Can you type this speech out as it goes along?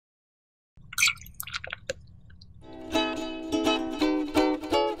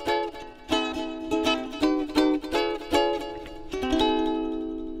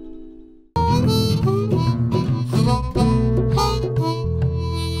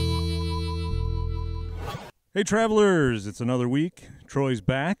Hey, travelers, it's another week. Troy's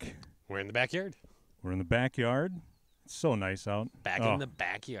back. We're in the backyard. We're in the backyard. It's so nice out. Back in the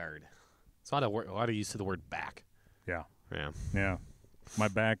backyard. It's a lot of use to the word back. Yeah. Yeah. Yeah. My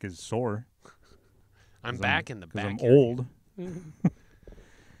back is sore. I'm back in the backyard. Because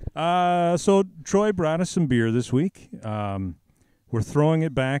I'm old. So Troy brought us some beer this week. We're throwing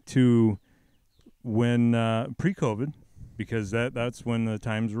it back to when pre-COVID, because that's when the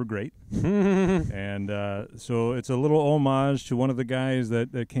times were great. And so it's a little homage to one of the guys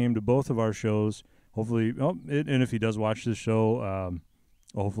that came to both of our shows. Hopefully, and if he does watch this show,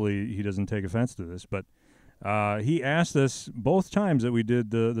 hopefully he doesn't take offense to this. But he asked us both times that we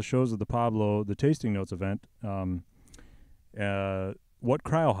did the shows of the Pablo, the Tasting Notes event, what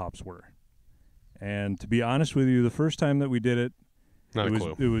cryo hops were. And to be honest with you, the first time that we did it,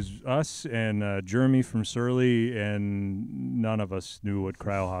 it was us and Jeremy from Surly, and none of us knew what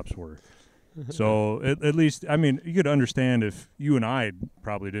cryo hops were. So at least, I mean, you could understand if you and I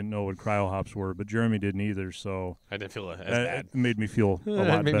probably didn't know what cryo hops were, but Jeremy didn't either. So I didn't feel as bad. It made me feel a lot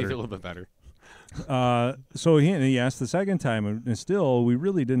better. It made me feel a little bit better. So he asked the second time, and still, we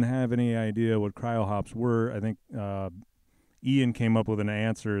really didn't have any idea what cryo hops were. I think Ian came up with an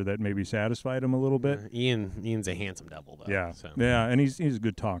answer that maybe satisfied him a little bit. Ian's a handsome devil, though. Yeah, so. Yeah, and he's a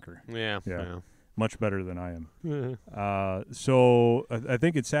good talker. Yeah. Much better than I am. So I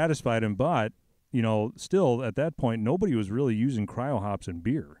think it satisfied him, but still at that point, nobody was really using cryo hops in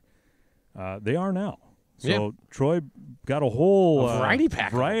beer. They are now. So Troy got a whole variety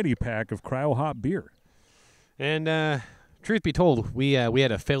pack of cryo hop beer. And truth be told, we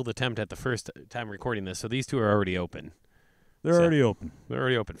had a failed attempt at the first time recording this, so these two are already open. They're already open. They're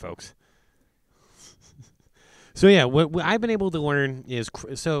already open, folks. So yeah, what I've been able to learn is,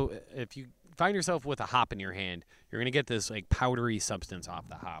 so if you find yourself with a hop in your hand, you're going to get this like powdery substance off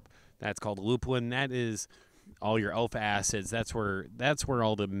the hop. That's called lupulin. That is all your alpha acids. That's where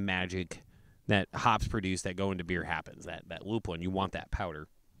all the magic that hops produce that go into beer happens. That lupulin, you want that powder.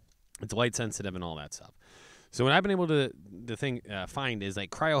 It's light sensitive and all that stuff. So what I've been able to find is like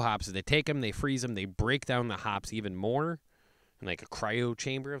cryo hops. Is they take them, they freeze them, they break down the hops even more in like a cryo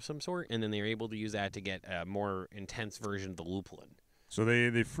chamber of some sort, and then they're able to use that to get a more intense version of the lupulin. So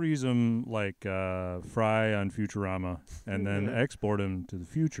they freeze them like Fry on Futurama, and then export them to the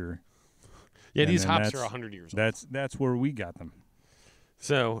future. Yeah, these hops are 100 years old. That's where we got them.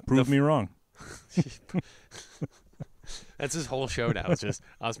 So prove me wrong. That's his whole show now. It's just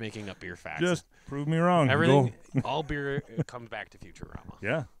us making up beer facts. Just prove me wrong. Everything, all beer comes back to Futurama.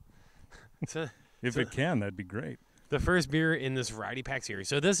 Yeah. If it can, that'd be great. The first beer in this variety pack series.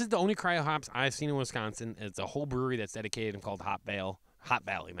 So this is the only cryo hops I've seen in Wisconsin. It's a whole brewery that's dedicated and called Hop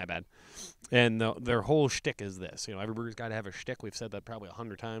Valley, my bad. And their whole shtick is this. Every brewery's got to have a shtick. We've said that probably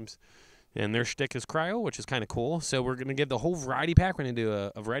 100 times. And their shtick is cryo, which is kind of cool. So we're going to give the whole variety pack. We're going to do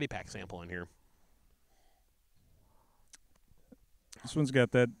a variety pack sample in here. This one's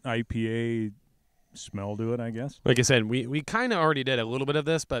got that IPA smell to it, I guess. Like I said, we kind of already did a little bit of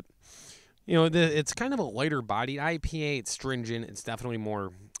this, but it's kind of a lighter bodied IPA. It's stringent. It's definitely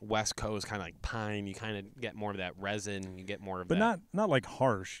more West Coast, kind of like pine. You kind of get more of that resin. You get more of that. But not like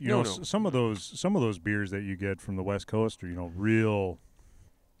harsh. No. Some of those beers that you get from the West Coast are, real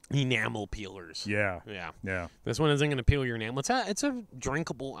enamel peelers. Yeah. This one isn't going to peel your enamel. It's a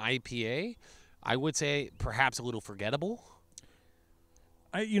drinkable IPA. I would say perhaps a little forgettable.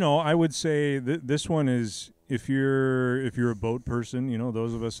 I would say this one is, if you're a boat person,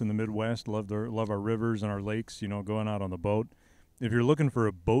 those of us in the Midwest love our rivers and our lakes, going out on the boat. If you're looking for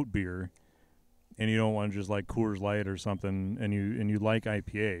a boat beer and you don't want to just like Coors Light or something, and you like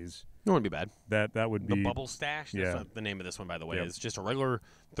IPAs, it wouldn't be bad. That would be the Bubble Stash. That's not the name of this one, by the way. Yep. It's just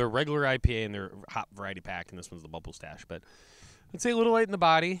their regular IPA and their hop variety pack, and this one's the Bubble Stash. But I'd say a little light in the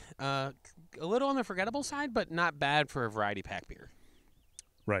body, a little on the forgettable side, but not bad for a variety pack beer.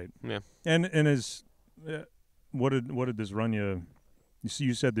 Right. Yeah. And is what did this run you?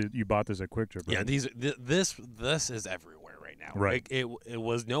 You said that you bought this at Quick Trip, right? Yeah. This is everywhere right now. Right. It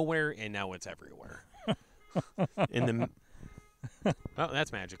was nowhere, and now it's everywhere. Oh,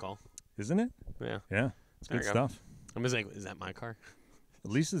 that's magical, isn't it? Yeah. Yeah. It's good stuff. I'm just like, is that my car?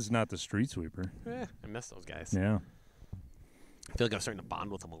 At least it's not the street sweeper. I miss those guys. Yeah. I feel like I'm starting to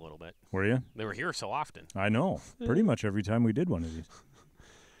bond with them a little bit. Were you? They were here so often. I know. Pretty much every time we did one of these.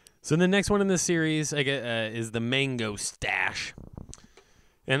 So the next one in this series is the Mango Stash.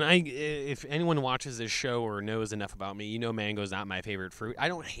 And if anyone watches this show or knows enough about me, mango is not my favorite fruit. I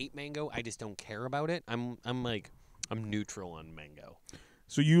don't hate mango. I just don't care about it. I'm neutral on mango.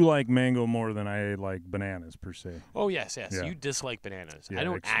 So you like mango more than I like bananas per se. Oh yes. Yeah. You dislike bananas. Yeah, I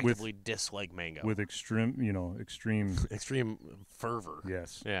don't actively dislike mango. With extreme extreme fervor.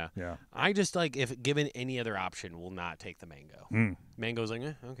 Yes. Yeah. Yeah. I just like, if given any other option, will not take the mango. Mango's like,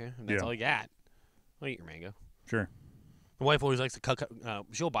 okay, that's all you got. I'll eat your mango. Sure. My wife always likes to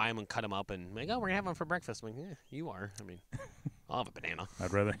she'll buy them and cut them up and like, oh, we're gonna have them for breakfast. I'm like, yeah, you are. I mean, I'll have a banana.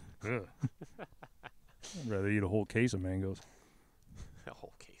 I'd rather eat a whole case of mangoes. A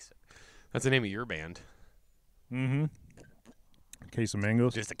whole case. That's the name of your band. Mm-hmm. Case of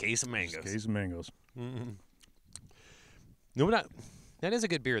mangoes. Just a case of mangoes. Just a case of mangoes. Mm-hmm. No, that is a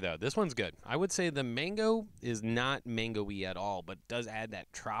good beer though. This one's good. I would say the mango is not mango-y at all, but does add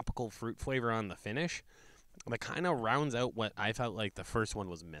that tropical fruit flavor on the finish. That kind of rounds out what I felt like the first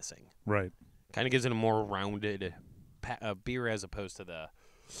one was missing. Right. Kind of gives it a more rounded beer as opposed to the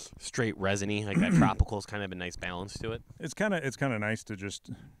straight resiny. Like that tropical is kind of a nice balance to it. It's kind of nice to just,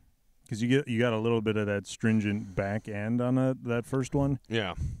 because you got a little bit of that stringent back end on that first one.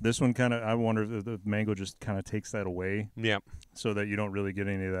 Yeah. This one kind of, I wonder if the mango just kind of takes that away. Yep. So that you don't really get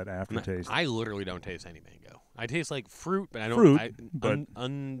any of that aftertaste. I literally don't taste any mango. I taste like fruit, but I don't.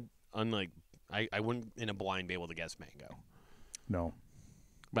 I wouldn't in a blind be able to guess mango. No.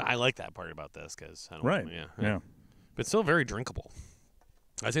 But I like that part about this because I don't. Right. Yeah. But still very drinkable.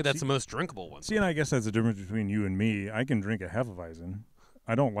 I say that's the most drinkable one. See, and I guess that's the difference between you and me. I can drink a Hefeweizen.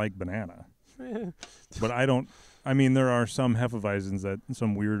 I don't like banana. But I don't. I mean, there are some Hefeweizens that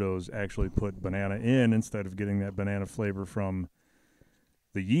some weirdos actually put banana in instead of getting that banana flavor from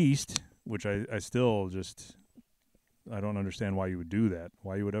the yeast, which I still just, I don't understand why you would do that,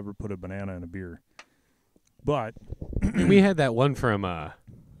 why you would ever put a banana in a beer. But we had that one from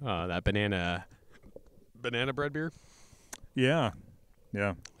that banana bread beer. Yeah.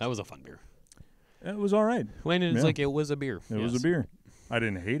 Yeah. That was a fun beer. It was all right. Landon's like, it was a beer. It was a beer. I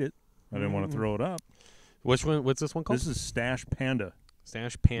didn't hate it. I didn't want to throw it up. Which one? What's this one called? This is Stash Panda.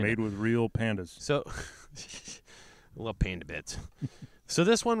 Stash Panda. Made with real pandas. So, I love panda bits. So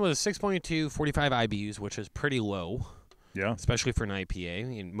this one was 6.2, 45 IBUs, which is pretty low. Yeah. Especially for an IPA. I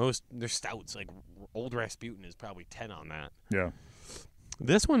mean, most, they're stouts. Like, Old Rasputin is probably 10 on that. Yeah.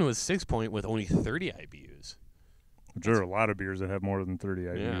 This one was 6 point with only 30 IBUs. Which there are a lot of beers that have more than 30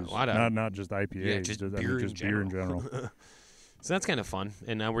 IBUs. Yeah, a lot of, not just IPAs. Yeah, just beer in general. So that's kind of fun.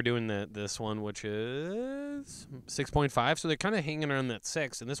 And now we're doing this one, which is 6.5. So they're kind of hanging around that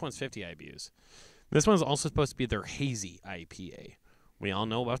 6. And this one's 50 IBUs. This one's also supposed to be their hazy IPA. We all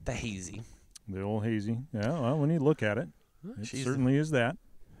know about the hazy. The old hazy. Yeah, well, when you look at it, it certainly is that.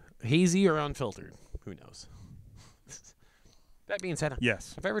 Hazy or unfiltered. Who knows? That being said,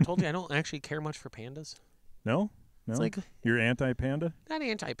 yes. Have I ever told you I don't actually care much for pandas? No? It's like, you're anti-panda? Not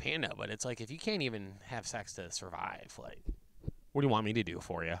anti-panda, but it's like if you can't even have sex to survive, like, what do you want me to do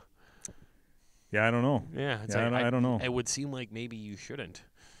for you? Yeah, I don't know. Yeah, it's like, I don't know. It would seem like maybe you shouldn't.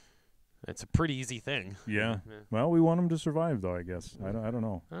 It's a pretty easy thing. Yeah. Well, we want them to survive, though, I guess. I don't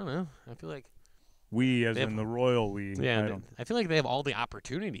know. I don't know. I feel like we, as in the royal we. Yeah, I feel like they have all the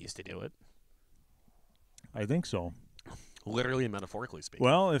opportunities to do it. I think so. Literally and metaphorically speaking.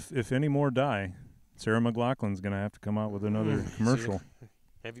 Well, if any more die, Sarah McLachlan's going to have to come out with another commercial.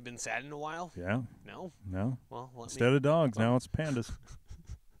 Have you been sad in a while? Yeah. No? No. Well, instead of dogs, now it's pandas.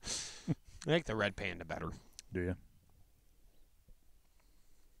 I like the red panda better. Do you?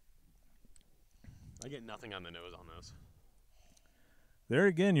 I get nothing on the nose on this. There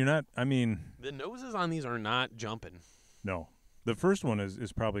again, you're not, I mean. The noses on these are not jumping. No. The first one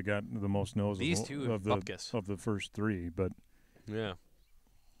is probably got the most nose These two of the first three, but. Yeah.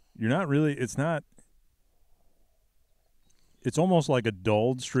 You're not really, it's almost like a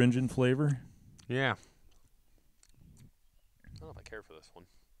dulled, stringent flavor. Yeah. I don't know if I care for this one.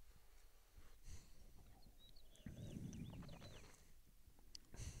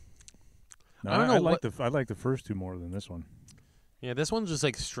 No, I like the first two more than this one. Yeah, this one's just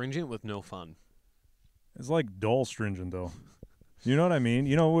like stringent with no fun. It's like dull stringent though. You know what I mean?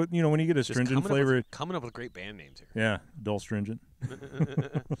 You know when you get a stringent flavor. Coming up with great band names here. Yeah, dull stringent.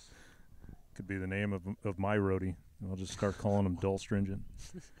 Could be the name of my roadie. I'll just start calling them dull stringent.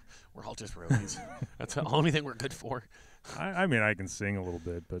 We're all just roadies. That's the only thing we're good for. I mean, I can sing a little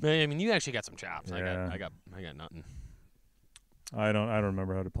bit, but I mean, you actually got some chops. Yeah. I got nothing. I don't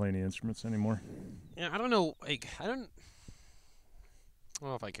remember how to play any instruments anymore. Yeah, I don't know. Like, I don't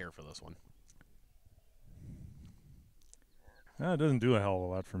know if I care for this one. It doesn't do a hell of a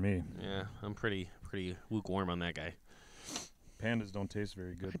lot for me. Yeah, I'm pretty lukewarm on that guy. Pandas don't taste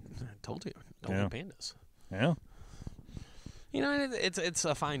very good. I told you, don't like pandas. Yeah. You know, it's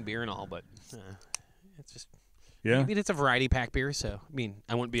a fine beer and all, but it's just Yeah. I mean, it's a variety pack beer, so I mean,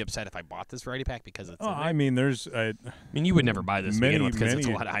 I wouldn't be upset if I bought this variety pack because it's. Oh, in there. I mean, there's. I mean, you would never buy this to begin with because it's a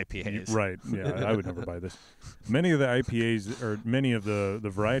many- lot of IPAs. Right. Yeah, I would never buy this. Many of the IPAs or many of the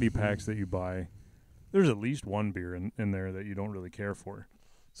variety packs that you buy, there's at least one beer in there that you don't really care for.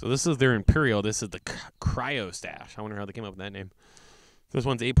 So this is their Imperial. This is the Cryo Stash. I wonder how they came up with that name. This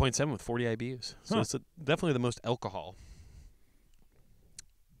one's 8.7 with 40 IBUs. So it's definitely the most alcohol.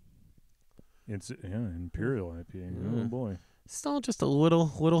 It's Imperial IPA. Oh boy. Still just a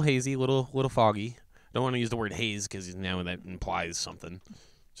little hazy, little foggy. Don't want to use the word haze because now that implies something.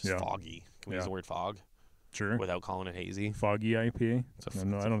 Just foggy. Can we use the word fog? Sure. Without calling it hazy. Foggy IPA.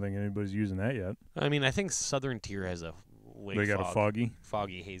 No, I don't think anybody's using that yet. I mean, I think Southern Tier has a lake They got fog, a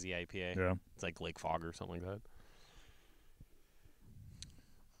foggy hazy IPA. Yeah. It's like Lake Fog or something like that.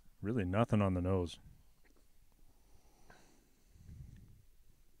 Really nothing on the nose.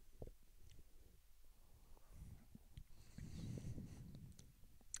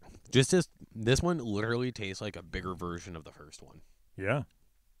 Just as this one literally tastes like a bigger version of the first one. Yeah.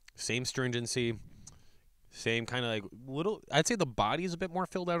 Same stringency, same kind of like little. I'd say the body is a bit more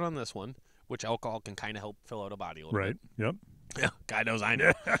filled out on this one, which alcohol can kind of help fill out a body a little bit. Yep. Yeah, God knows I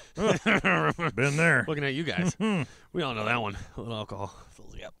know. Been there. Looking at you guys. We all know that one. A little alcohol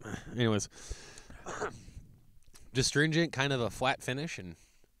fills you up. Anyways. Just stringent, kind of a flat finish. And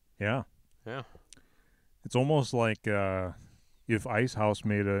Yeah. Yeah. It's almost like if Ice House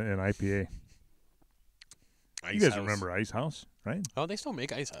made an IPA. You guys remember Ice House, right? Oh, they still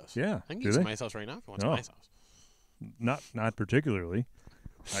make Ice House. Yeah. I can get some Ice House right now if you want some Ice House. Not particularly.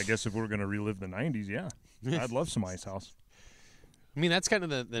 I guess if we're going to relive the 90s, yeah. I'd love some Ice House. I mean, that's kind of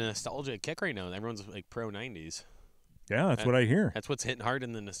the nostalgia kick right now. Everyone's like pro 90s. Yeah, that's what I hear. That's what's hitting hard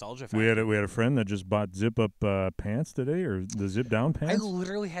in the nostalgia factor. We had a friend that just bought zip up pants today, or the zip down I pants.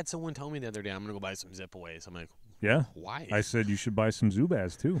 literally had someone tell me the other day, I'm going to go buy some zip aways. I'm like, Yeah. why? I said you should buy some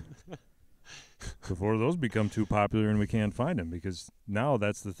Zubaz too. Before those become too popular and we can't find them, because now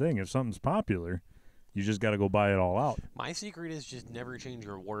that's the thing. If something's popular, you just got to go buy it all out. My secret is just never change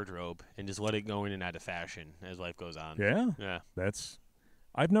your wardrobe and just let it go in and out of fashion as life goes on. Yeah. Yeah.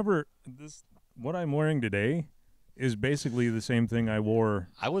 What I'm wearing today is basically the same thing I've worn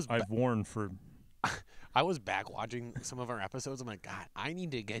for. I was back watching some of our episodes. I'm like, God, I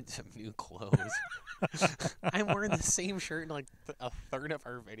need to get some new clothes. I'm wearing the same shirt in like a third of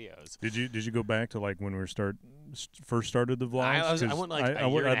our videos. Did you go back to like when we first started the vlogs? I went like a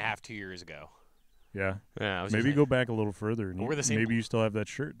year and a half, 2 years ago. Yeah. Yeah. Maybe go back a little further. And we're the same. Maybe you still have that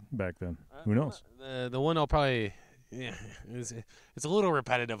shirt back then. Who knows? The one I'll probably it's a little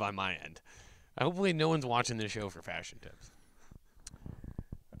repetitive on my end. Hopefully, no one's watching this show for fashion tips.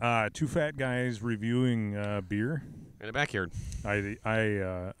 Two fat guys reviewing beer in a backyard.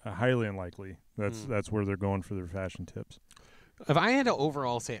 I highly unlikely. That's where they're going for their fashion tips. If I had to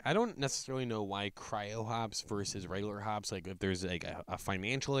overall say, I don't necessarily know why cryo hops versus regular hops. Like if there's like a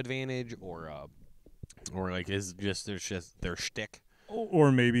financial advantage or like there's just their shtick.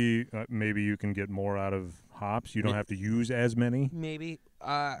 Or maybe you can get more out of hops. You don't have to use as many. Maybe.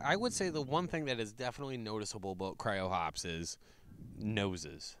 I would say the one thing that is definitely noticeable about cryo hops is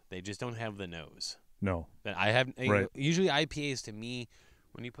noses. They just don't have the nose. No. That I have. Right. Usually IPAs to me,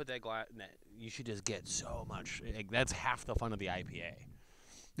 when you put that glass, you should just get so much. Like, that's half the fun of the IPA.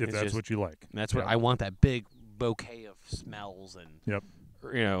 If that's what you like. That's what I want. That big bouquet of smells and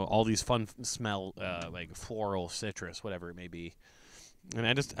all these fun smell like floral, citrus, whatever it may be. And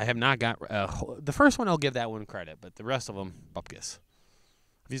I have not got the first one. I'll give that one credit, but the rest of them, bupkis.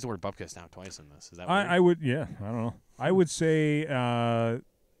 I've used the word bupkis now twice in this. Is that weird? I would, yeah. I don't know. I would say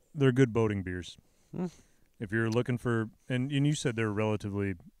they're good boating beers. If you're looking for, and you said they're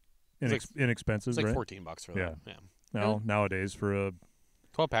relatively inexpensive, it's like right? $14 for that. Yeah. Now nowadays for a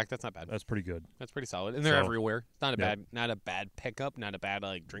 12-pack, that's not bad. That's pretty good. That's pretty solid, and they're everywhere. It's not a bad pickup, not a bad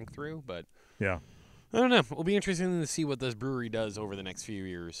drink through, but yeah. I don't know. It'll be interesting to see what this brewery does over the next few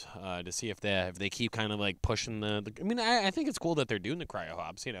years. To see if they keep kind of like pushing the I mean, I think it's cool that they're doing the cryo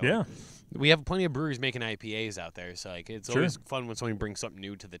hops. Yeah. We have plenty of breweries making IPAs out there, so like it's always fun when someone brings something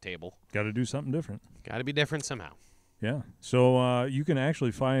new to the table. Got to do something different. Got to be different somehow. Yeah. So you can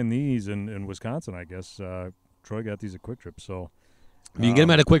actually find these in Wisconsin, I guess. Troy got these at Quick Trip, so if you can get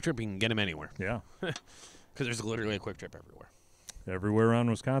them at a Quick Trip, you can get them anywhere. Yeah. Because there's literally a Quick Trip everywhere. Everywhere around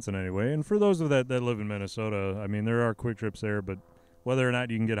Wisconsin, anyway. And for those of that live in Minnesota, I mean, there are Quick Trips there, but whether or not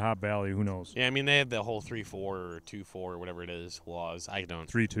you can get Hop Valley, who knows? Yeah, I mean, they have the whole 3-4 or 2-4 or whatever it is laws. I don't.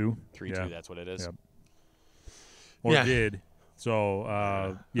 3-2. 3-2, that's what it is. Yep. Or did.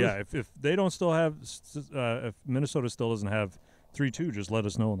 So, if they don't still have, if Minnesota still doesn't have 3-2. Just let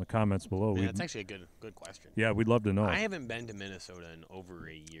us know in the comments below. Yeah, that's actually a good question. Yeah, we'd love to know. I haven't been to Minnesota in over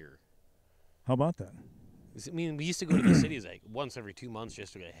a year. How about that? I mean, we used to go to the cities like once every 2 months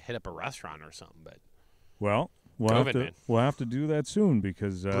just to hit up a restaurant or something. But well, we'll have to do that soon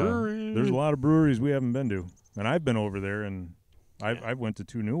because there's a lot of breweries we haven't been to, and I've been over there, and I've went to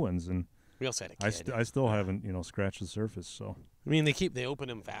 2 new ones, and we also had a kid. I still haven't scratched the surface. So I mean, they open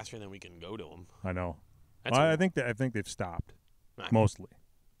them faster than we can go to them. I know. I think they've stopped mostly.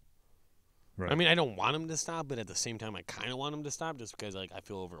 Right. I mean, I don't want them to stop, but at the same time, I kind of want them to stop just because like I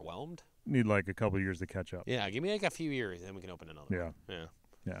feel overwhelmed. Need like a couple years to catch up. Yeah, give me like a few years, then we can open another.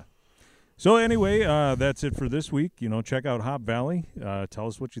 Yeah. So anyway, that's it for this week. Check out Hop Valley. Tell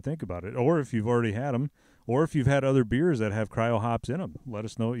us what you think about it, or if you've already had them, or if you've had other beers that have cryo hops in them. Let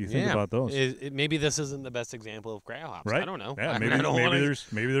us know what you think about those. Maybe this isn't the best example of cryo hops. Right? I don't know. Yeah,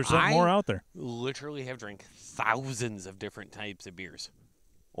 maybe there's something more out there. Literally have drank thousands of different types of beers.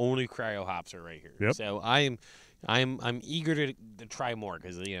 Only cryo hops are right here. Yep. So I'm eager to try more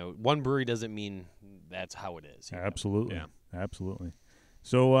because one brewery doesn't mean that's how it is. Absolutely. Yeah. Absolutely.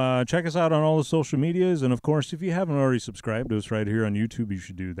 So check us out on all the social medias, and of course, if you haven't already subscribed to us right here on YouTube, you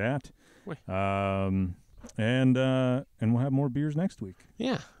should do that. And we'll have more beers next week.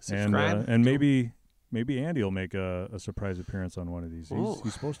 Yeah, subscribe. And maybe Andy will make a surprise appearance on one of these.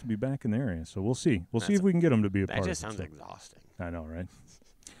 He's supposed to be back in the area, so we'll see. We'll see if we can get him to be a part of it. That just sounds exhausting. I know, right?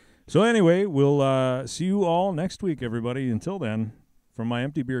 So anyway, we'll see you all next week, everybody. Until then, from my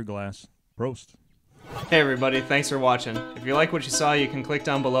empty beer glass, Prost. Hey everybody, thanks for watching. If you like what you saw, you can click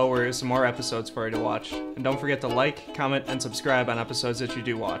down below where there's some more episodes for you to watch. And don't forget to like, comment, and subscribe on episodes that you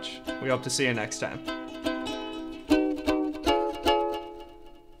do watch. We hope to see you next time.